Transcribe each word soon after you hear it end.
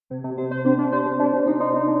On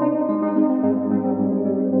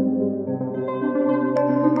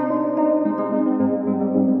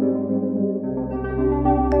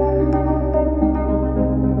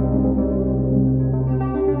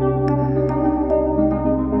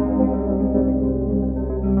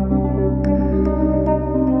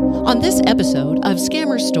this episode of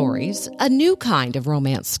Scammer Stories, a new kind of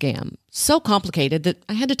romance scam. So complicated that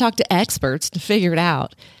I had to talk to experts to figure it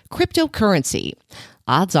out. Cryptocurrency.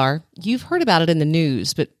 Odds are you've heard about it in the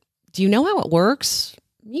news, but do you know how it works?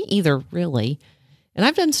 Me either, really. And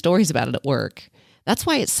I've done stories about it at work. That's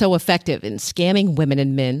why it's so effective in scamming women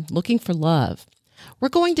and men looking for love. We're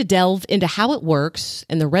going to delve into how it works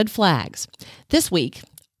and the red flags. This week,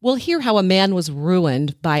 we'll hear how a man was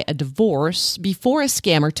ruined by a divorce before a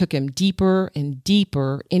scammer took him deeper and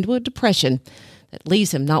deeper into a depression that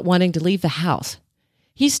leaves him not wanting to leave the house.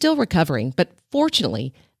 He's still recovering, but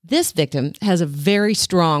fortunately, this victim has a very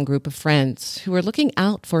strong group of friends who are looking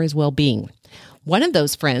out for his well-being. One of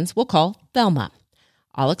those friends we'll call Thelma.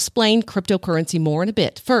 I'll explain cryptocurrency more in a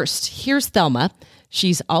bit. First, here's Thelma.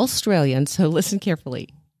 She's Australian, so listen carefully.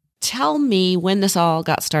 Tell me when this all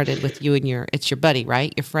got started with you and it's your buddy,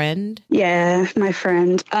 right? Your friend? Yeah, my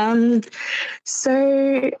friend.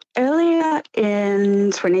 So earlier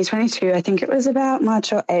in 2022, I think it was about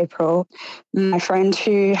March or April, my friend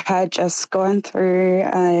who had just gone through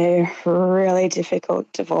a really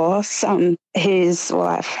difficult divorce, his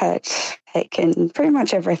wife had taken pretty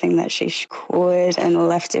much everything that she could and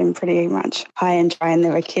left him pretty much high and dry, and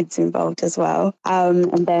there were kids involved as well,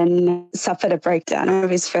 and then suffered a breakdown of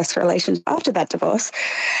his first relationship after that divorce,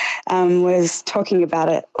 was talking about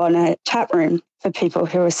it on a chat room for people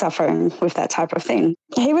who were suffering with that type of thing.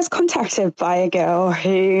 He was contacted by a girl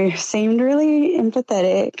who seemed really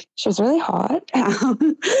empathetic. She was really hot.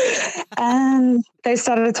 And they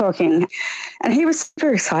started talking. And he was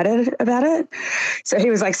super excited about it. So he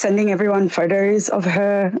was like sending everyone photos of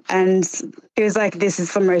her. And he was like, this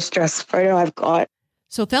is the most stressed photo I've got.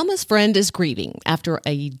 So Thelma's friend is grieving after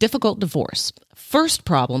a difficult divorce. First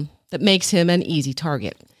problem that makes him an easy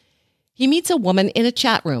target. He meets a woman in a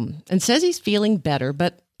chat room and says he's feeling better,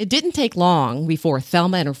 but it didn't take long before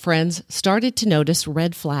Thelma and her friends started to notice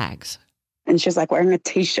red flags. And she was like wearing a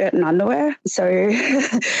T-shirt and underwear. So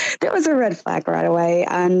there was a red flag right away.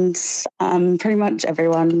 And pretty much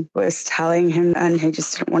everyone was telling him, and he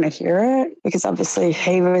just didn't want to hear it because obviously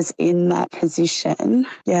he was in that position.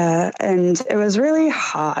 Yeah. And it was really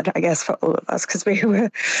hard, I guess, for all of us because we were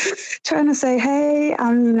trying to say, hey,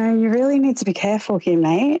 you really need to be careful here,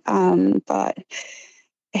 mate. But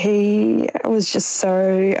he was just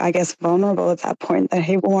so, I guess, vulnerable at that point that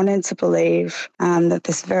he wanted to believe that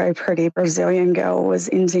this very pretty Brazilian girl was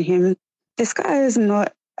into him. This guy is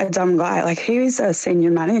not a dumb guy. Like, he's a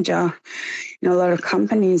senior manager in a lot of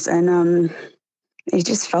companies, and he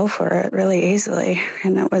just fell for it really easily.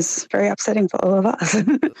 And it was very upsetting for all of us.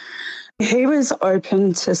 He was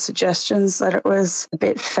open to suggestions that it was a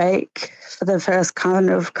bit fake for the first kind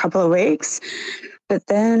of couple of weeks. But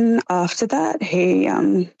then after that, he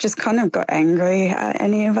just kind of got angry at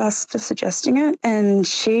any of us for suggesting it. And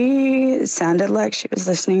she sounded like she was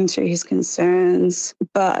listening to his concerns,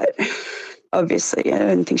 but obviously I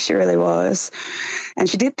don't think she really was. And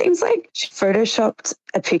she did things like she photoshopped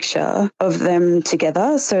a picture of them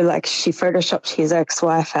together. So like she photoshopped his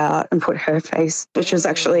ex-wife out and put her face, which was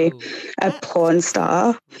actually a porn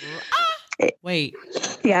star. Wait.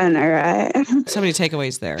 Yeah, I know, right? So many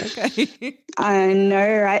takeaways there. Okay. I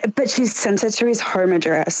know, right? But she sent it to his home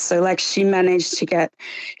address. So, like, she managed to get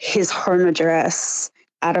his home address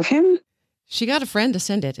out of him. She got a friend to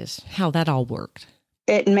send it, is how that all worked.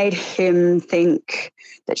 It made him think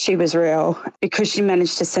that she was real because she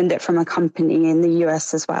managed to send it from a company in the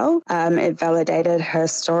US as well. It validated her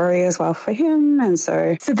story as well for him. And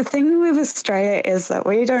so the thing with Australia is that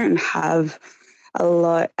we don't have a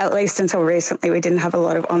lot, at least until recently, we didn't have a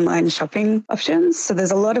lot of online shopping options. So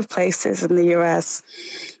there's a lot of places in the US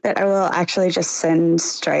that I will actually just send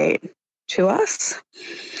straight to us.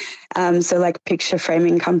 So like picture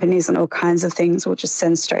framing companies and all kinds of things will just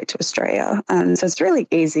send straight to Australia. So it's really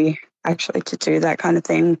easy actually to do that kind of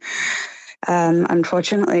thing.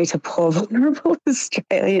 Unfortunately, to poor vulnerable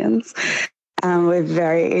Australians, we're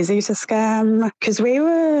very easy to scam because we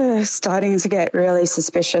were starting to get really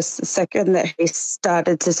suspicious the second that he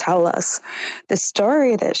started to tell us the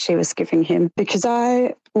story that she was giving him, because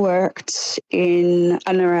I worked in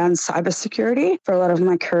and around cybersecurity for a lot of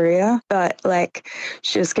my career, but like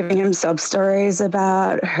she was giving him sub stories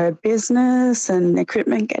about her business and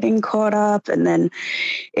equipment getting caught up, and then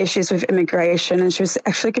issues with immigration, and she was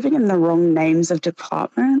actually giving him the wrong names of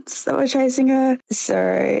departments that were chasing her.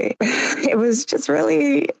 So it was just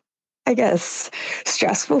really, I guess,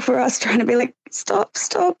 stressful for us, trying to be like, stop,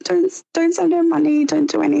 don't send her money, don't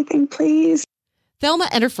do anything, please. Thelma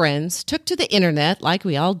and her friends took to the internet like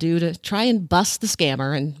we all do to try and bust the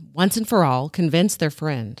scammer and once and for all convince their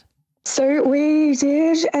friend. So we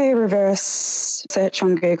did a reverse search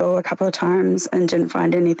on Google a couple of times and didn't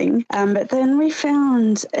find anything. But then we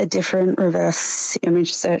found a different reverse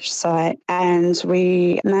image search site, and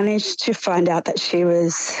we managed to find out that she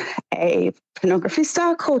was a pornography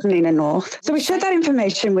star called Nina North. So we shared that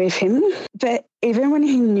information with him, but even when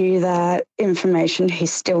he knew that information, he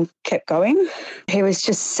still kept going. He was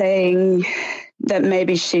just saying that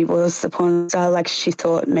maybe she was the porn star, like he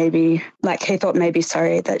thought maybe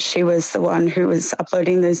that she was the one who was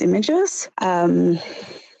uploading those images.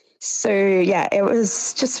 So yeah, it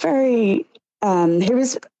was just very, he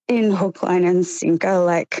was in hook, line and sinker,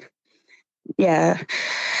 like, yeah.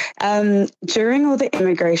 During all the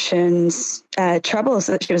immigration troubles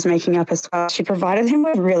that she was making up as well, she provided him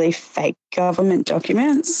with really fake government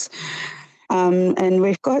documents. And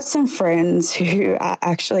we've got some friends who are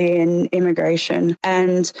actually in immigration,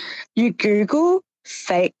 and you Google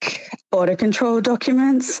fake border control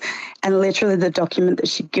documents, and literally the document that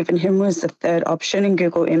she'd given him was the third option in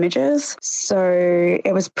Google Images. So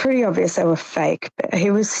it was pretty obvious they were fake, but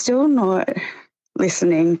he was still not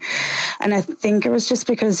listening. And I think it was just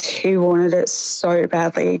because he wanted it so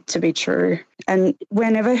badly to be true. And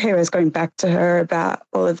whenever he was going back to her about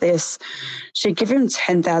all of this, she'd give him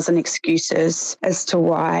 10,000 excuses as to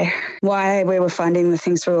why we were finding the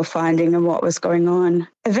things we were finding and what was going on.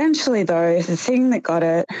 Eventually, though, the thing that got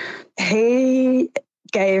it, he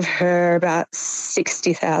gave her about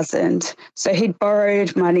 60,000. So he'd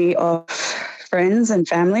borrowed money off friends and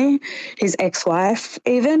family, his ex-wife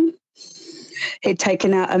even. He'd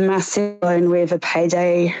taken out a massive loan with a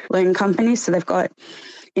payday loan company, so they've got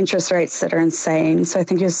interest rates that are insane. So I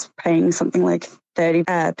think he was paying something like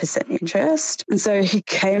 30% interest. And so he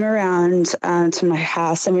came around to my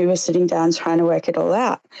house, and we were sitting down trying to work it all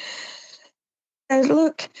out. I said,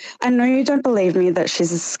 look, I know you don't believe me that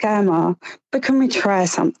she's a scammer, but can we try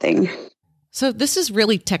something? So this is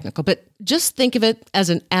really technical, but just think of it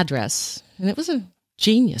as an address. And it was a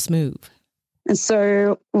genius move. And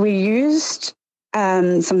so we used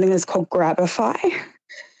something that's called Grabify.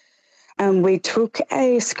 And we took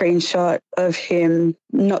a screenshot of him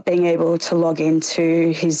not being able to log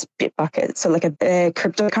into his Bitbucket, so like a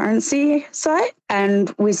cryptocurrency site.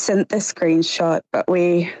 And we sent the screenshot, but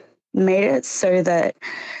we made it so that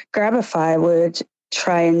Grabify would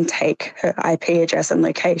try and take her IP address and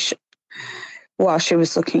location while she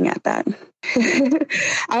was looking at that.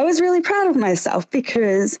 I was really proud of myself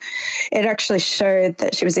because it actually showed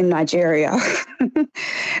that she was in Nigeria.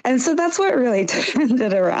 And so that's what really turned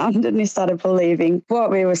it around, and he started believing what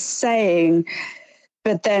we were saying.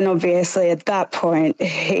 But then obviously at that point,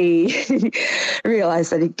 he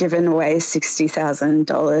realized that he'd given away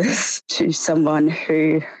 $60,000 to someone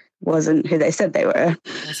who wasn't who they said they were.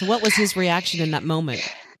 So what was his reaction in that moment?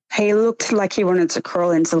 He looked like he wanted to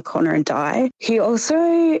crawl into the corner and die. He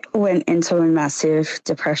also went into a massive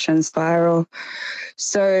depression spiral.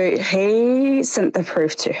 So he sent the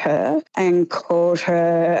proof to her and called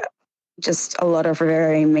her just a lot of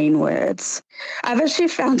very mean words. I've actually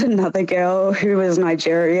found another girl who was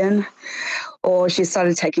Nigerian, or she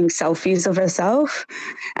started taking selfies of herself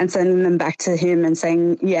and sending them back to him and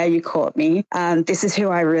saying, yeah, you caught me. This is who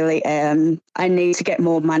I really am. I need to get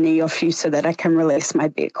more money off you so that I can release my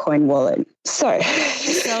Bitcoin wallet. So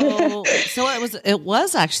it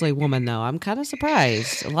was actually a woman, though. I'm kind of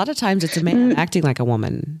surprised. A lot of times it's a man acting like a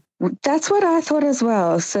woman. That's what I thought as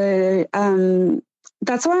well. So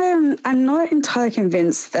that's why I'm not entirely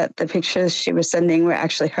convinced that the pictures she was sending were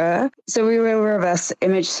actually her. So we were reverse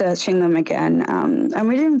image searching them again, and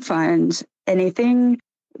we didn't find anything.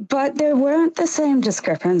 But there weren't the same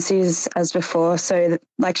discrepancies as before. So,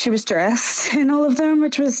 like, she was dressed in all of them,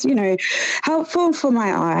 which was, helpful for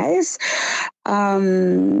my eyes.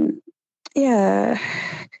 Yeah.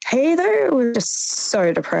 He, though, was just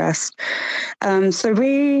so depressed. So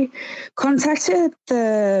we contacted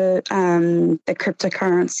the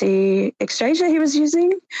cryptocurrency exchange that he was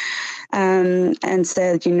using, and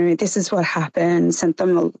said, this is what happened, sent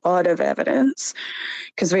them a lot of evidence,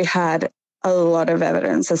 because we had a lot of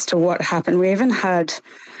evidence as to what happened. We even had,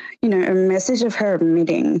 a message of her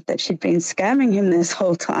admitting that she'd been scamming him this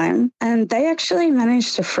whole time. And they actually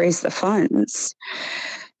managed to freeze the funds.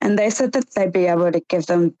 And they said that they'd be able to give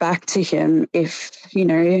them back to him if,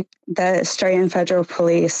 the Australian Federal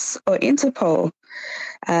Police or Interpol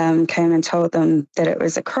came and told them that it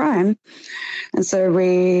was a crime. And so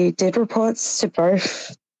we did reports to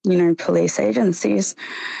both, police agencies,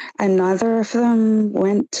 and neither of them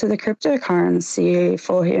went to the cryptocurrency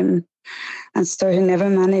for him. And so he never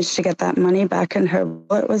managed to get that money back, and her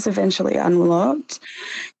wallet was eventually unlocked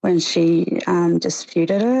when she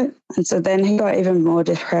disputed it. And so then he got even more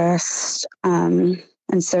depressed. And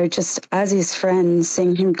so just as his friend,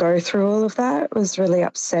 seeing him go through all of that was really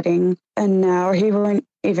upsetting. And now he won't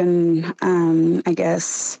even,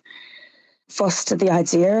 foster the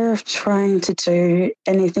idea of trying to do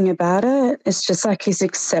anything about it. It's just like he's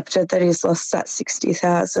accepted that he's lost that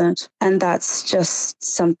 60,000, and that's just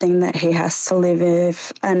something that he has to live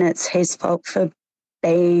with, and it's his fault for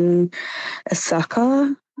being a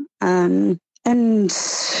sucker. And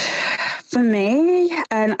for me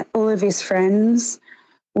and all of his friends,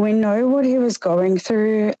 we know what he was going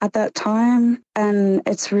through at that time, and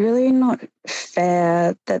it's really not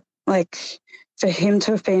fair that, for him to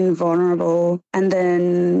have been vulnerable and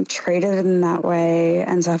then treated in that way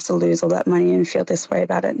and to have to lose all that money and feel this way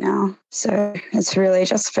about it now. So it's really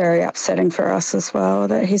just very upsetting for us as well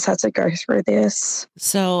that he's had to go through this.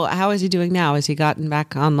 So how is he doing now? Has he gotten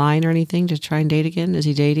back online or anything to try and date again? Is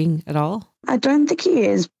he dating at all? I don't think he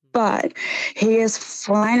is, but he is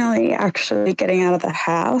finally actually getting out of the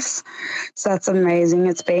house. So that's amazing.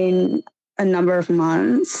 It's been a number of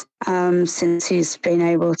months since he's been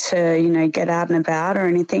able to, get out and about or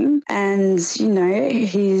anything. And,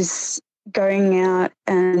 he's going out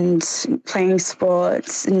and playing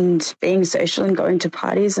sports and being social and going to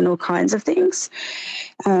parties and all kinds of things.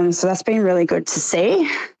 So that's been really good to see.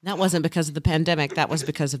 That wasn't because of the pandemic. That was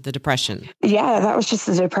because of the depression. Yeah, that was just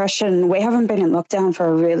the depression. We haven't been in lockdown for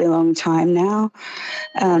a really long time now.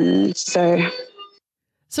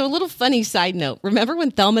 So a little funny side note. Remember when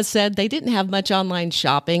Thelma said they didn't have much online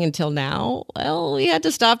shopping until now? Well, we had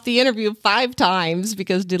to stop the interview 5 times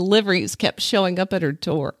because deliveries kept showing up at her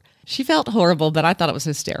door. She felt horrible, but I thought it was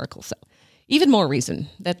hysterical. So even more reason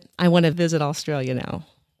that I want to visit Australia now.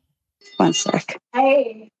 One sec.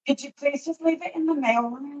 Hey, could you please just leave it in the mail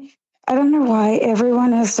room? I don't know why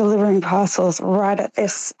everyone is delivering parcels right at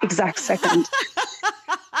this exact second.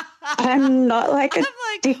 I'm not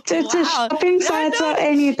addicted to shopping sites or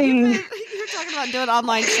anything. You're talking about doing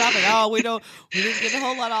online shopping. Oh, we didn't get a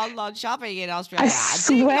whole lot of online shopping in Australia. I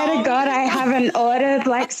swear to God, I haven't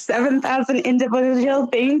ordered 7,000 individual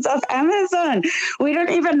things off Amazon. We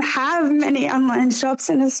don't even have many online shops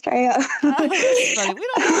in Australia. That's funny. We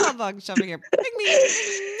don't have online shopping here.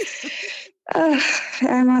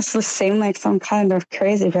 I must seem like some kind of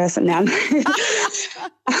crazy person now.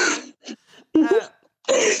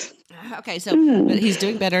 Okay, so but he's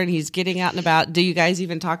doing better and he's getting out and about. Do you guys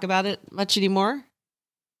even talk about it much anymore?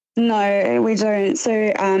 No, we don't.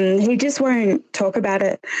 So he just won't talk about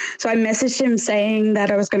it. So I messaged him saying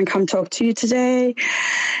that I was going to come talk to you today,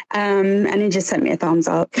 and he just sent me a thumbs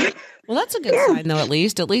up. Well, that's a good sign, though, at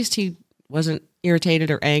least. At least he wasn't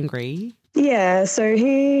irritated or angry. Yeah, so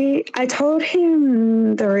I told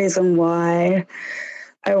him the reason why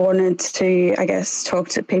I wanted to, talk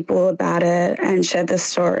to people about it and share the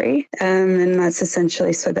story. And that's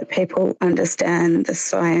essentially so that people understand the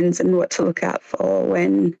signs and what to look out for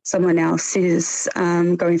when someone else is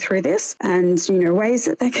going through this and, ways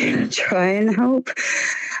that they can try and help.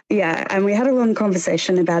 Yeah, and we had a long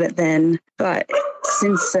conversation about it then. But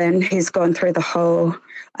since then, he's gone through the whole,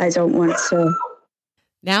 I don't want to.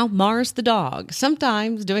 Now, Mars the dog,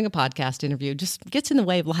 sometimes doing a podcast interview just gets in the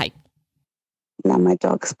way of life. Now my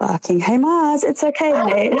dog's barking. Hey, Mars, it's okay,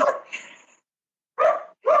 mate.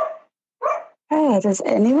 Hey, does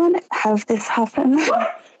anyone have this happen?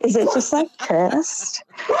 Is it just cursed?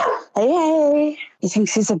 Hey. He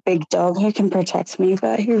thinks he's a big dog who can protect me,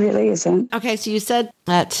 but he really isn't. Okay, so you said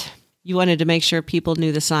that you wanted to make sure people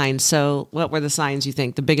knew the signs. So what were the signs you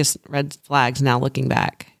think, the biggest red flags now looking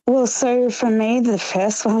back? Well, so for me, the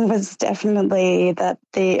first one was definitely that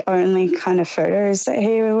the only kind of photos that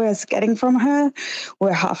he was getting from her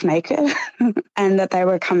were half naked and that they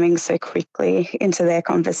were coming so quickly into their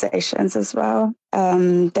conversations as well.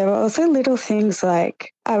 There were also little things I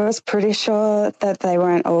was pretty sure that they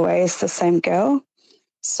weren't always the same girl.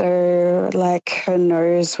 So like her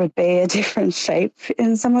nose would be a different shape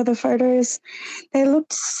in some of the photos. They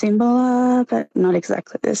looked similar, but not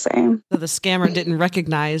exactly the same. So the scammer didn't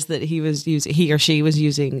recognize that he or she was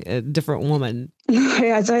using a different woman.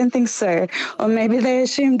 No, I don't think so. Or maybe they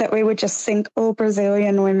assumed that we would just think all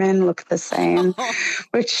Brazilian women look the same,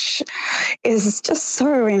 which is just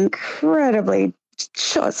so incredibly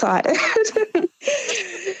short-sighted.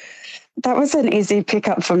 That was an easy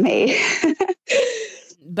pickup for me.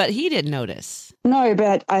 But he didn't notice. No,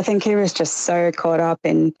 but I think he was just so caught up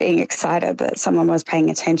in being excited that someone was paying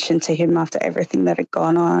attention to him after everything that had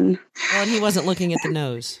gone on. Well, and he wasn't looking at the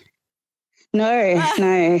nose. No,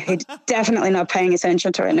 he's definitely not paying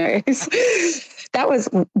attention to her nose. That was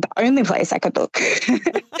the only place I could look.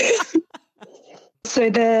 So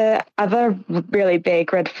the other really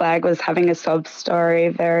big red flag was having a sob story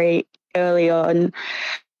very early on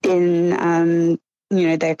in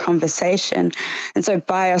their conversation. And so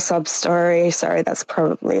by a sob story, sorry, that's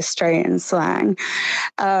probably Australian slang,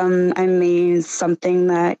 I mean something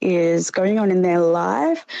that is going on in their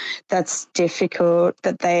life that's difficult,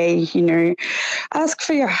 that they, ask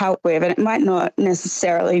for your help with. And it might not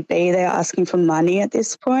necessarily be they're asking for money at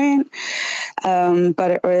this point,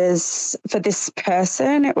 but it was, for this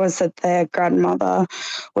person, it was that their grandmother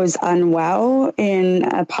was unwell in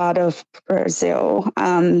a part of Brazil.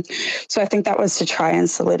 So I think that was to try and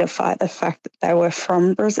solidify the fact that they were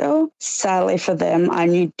from Brazil. Sadly for them, I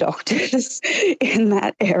knew doctors in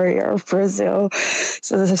that area of Brazil.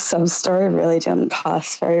 So the sub story really didn't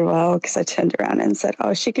pass very well, because I turned around and said,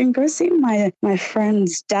 oh, she can go see my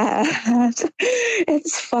friend's dad.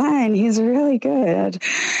 It's fine. He's really good.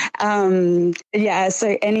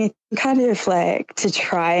 So any kind of like to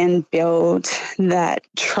try and build that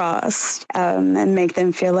trust and make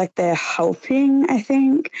them feel like they're helping, I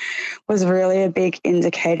think, was really a big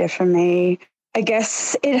indicator for me. I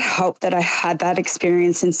guess it helped that I had that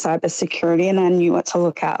experience in cybersecurity and I knew what to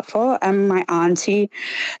look out for. And my auntie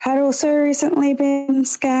had also recently been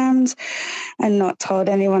scammed and not told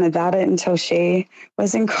anyone about it until she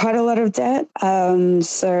was in quite a lot of debt.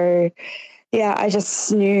 Yeah, I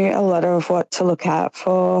just knew a lot of what to look out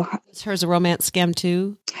for. Is hers a romance scam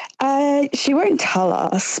too? She won't tell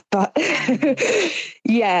us, but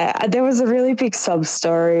yeah, there was a really big sub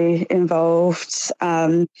story involved.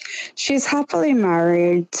 She's happily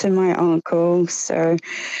married to my uncle, so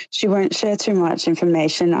she won't share too much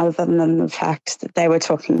information other than the fact that they were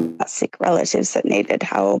talking about sick relatives that needed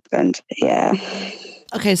help. And yeah.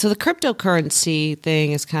 Okay, so the cryptocurrency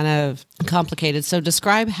thing is kind of complicated. So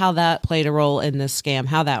describe how that played a role in this scam,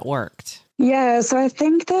 how that worked. Yeah, so I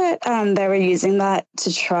think that they were using that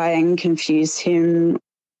to try and confuse him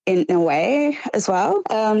in a way as well.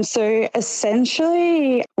 So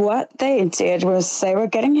essentially what they did was they were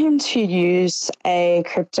getting him to use a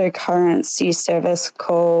cryptocurrency service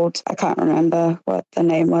called, I can't remember what the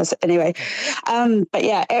name was anyway. But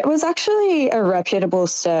yeah, it was actually a reputable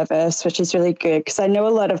service, which is really good, because I know a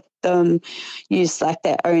lot of them use like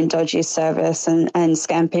their own dodgy service and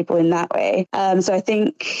scam people in that way. So I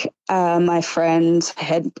think my friend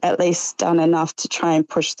had at least done enough to try and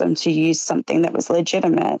push them to use something that was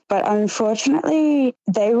legitimate. But unfortunately,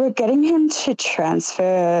 they were getting him to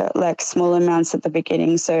transfer like small amounts at the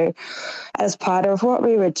beginning. So as part of what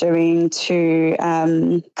we were doing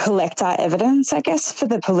to collect our evidence, I guess, for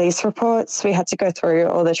the police reports, we had to go through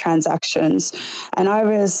all the transactions. And I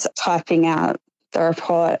was typing out the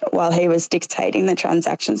report while he was dictating the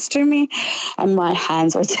transactions to me, and my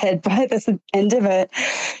hands were dead by the end of it.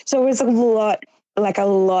 So it was a lot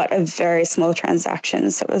of very small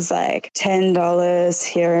transactions. It was like $10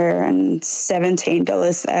 here and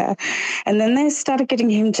 $17 there. And then they started getting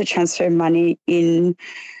him to transfer money in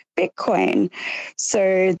Bitcoin.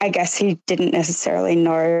 So I guess he didn't necessarily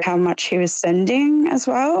know how much he was sending as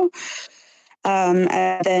well. And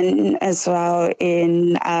then as well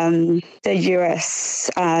in the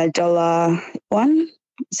US dollar one.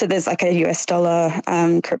 So there's like a US dollar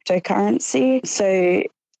cryptocurrency. So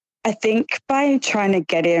I think by trying to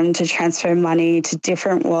get him to transfer money to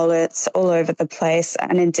different wallets all over the place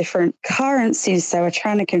and in different currencies, they were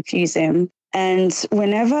trying to confuse him. And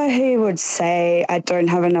whenever he would say, I don't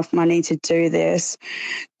have enough money to do this,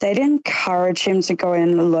 they'd encourage him to go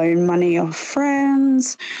and loan money off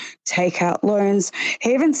friends, take out loans.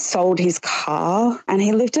 He even sold his car, and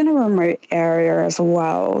he lived in a remote area as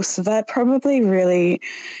well. So that probably really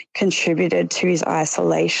contributed to his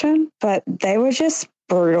isolation. But they were just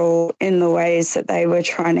brutal in the ways that they were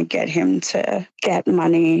trying to get him to get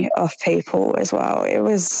money off people as well. It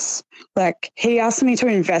was like he asked me to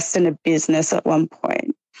invest in a business at one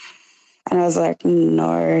point. And I was like,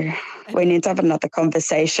 no, we need to have another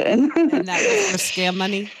conversation. And that was for scam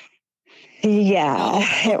money? Yeah,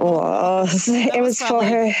 it was. It was for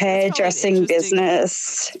her hairdressing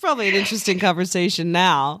business. It's probably an interesting conversation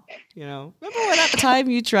now. Remember when at the time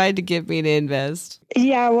you tried to get me to invest?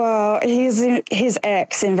 Yeah, well, his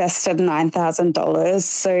ex invested $9,000.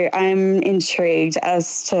 So I'm intrigued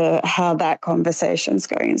as to how that conversation's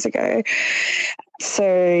going to go. So,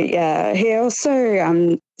 yeah, he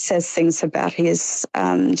also says things about his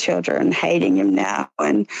children hating him now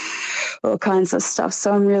and all kinds of stuff.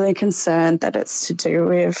 So I'm really concerned that it's to do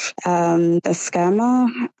with the scammer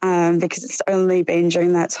because it's only been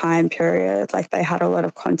during that time period. Like they had a lot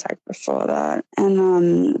of contact before that.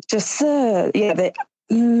 And just the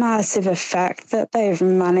massive effect that they've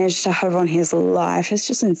managed to have on his life is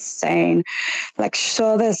just insane. Like,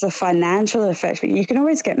 sure, there's the financial effect, but you can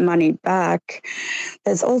always get money back.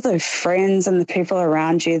 There's all the friends and the people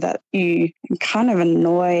around you that you kind of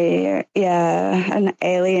annoy, and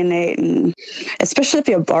alienate, and especially if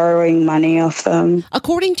you're borrowing money off them.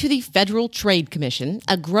 According to the Federal Trade Commission,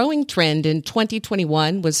 a growing trend in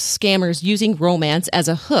 2021 was scammers using romance as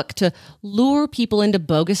a hook to lure people into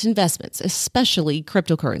bogus investments, especially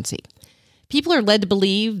cryptocurrency. People are led to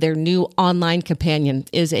believe their new online companion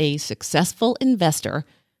is a successful investor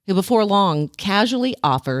who before long casually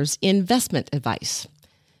offers investment advice.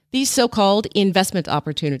 These so-called investment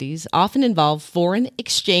opportunities often involve foreign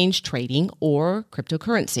exchange trading or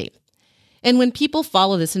cryptocurrency. And when people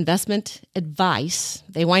follow this investment advice,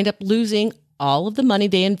 they wind up losing all of the money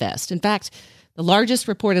they invest. In fact, the largest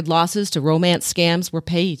reported losses to romance scams were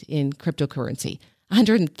paid in cryptocurrency,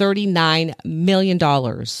 $139 million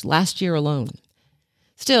last year alone.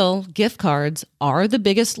 Still, gift cards are the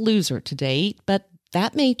biggest loser to date, but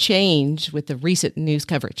that may change with the recent news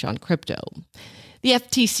coverage on crypto. The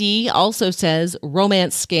FTC also says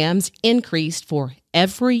romance scams increased for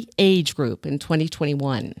every age group in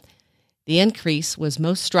 2021. The increase was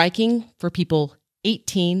most striking for people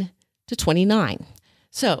 18 to 29.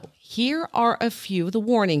 So here are a few of the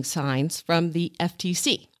warning signs from the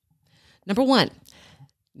FTC. Number 1,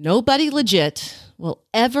 nobody legit will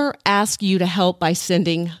ever ask you to help by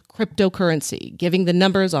sending cryptocurrency, giving the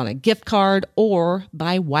numbers on a gift card, or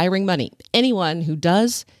by wiring money. Anyone who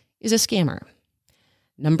does is a scammer.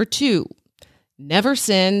 Number 2, never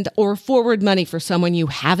send or forward money for someone you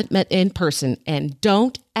haven't met in person, and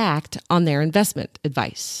don't act on their investment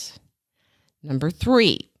advice. Number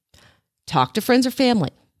 3, talk to friends or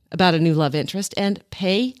family about a new love interest and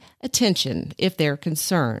pay attention if they're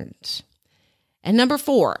concerned. And number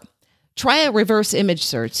 4, try a reverse image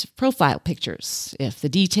search profile pictures. If the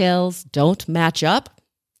details don't match up,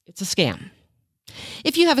 it's a scam.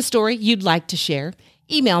 If you have a story you'd like to share,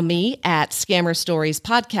 email me at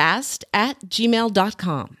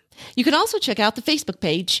scammerstoriespodcast@gmail.com. You can also check out the Facebook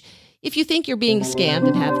page. If you think you're being scammed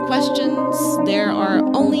and have questions, there are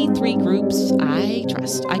only 3 groups I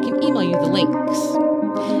trust. I can email you the links.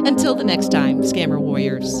 Until the next time, Scammer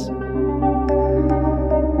Warriors.